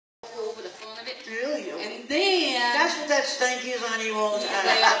that stinky is on you all the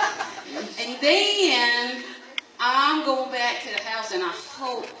time. And then I'm going back to the house, and I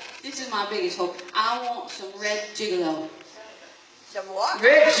hope, this is my biggest hope, I want some red gigolo. Some what?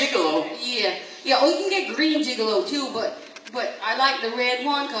 Red gigolo? Yeah. Yeah, we can get green gigolo too, but I like the red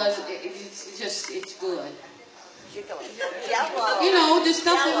one because it's good. Gigolo. Jello. You know, the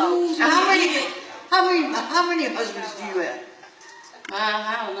stuff that moves. How many husbands do you have?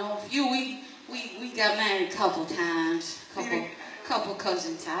 I don't know. We got married a couple times. Couple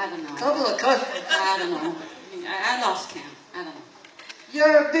cousins. I don't know. Couple of cousins? I don't know. I lost count. I don't know.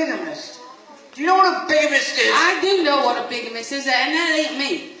 You're a bigamist. Do you know what a bigamist is? I do know what a bigamist is, and that ain't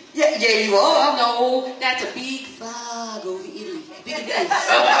me. Yeah, you are. No, that's a big fog over Italy. Bigamist.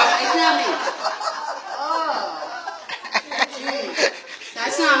 It's not me. Oh. Gee.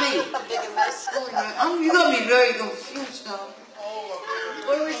 That's not me. A bigamist. You got me very confused now.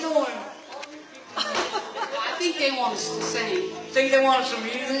 What are we doing? I think they want us to sing. Think they want some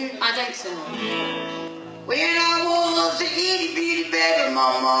music? I think so. When I was a itty bitty baby,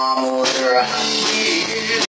 my mama was around.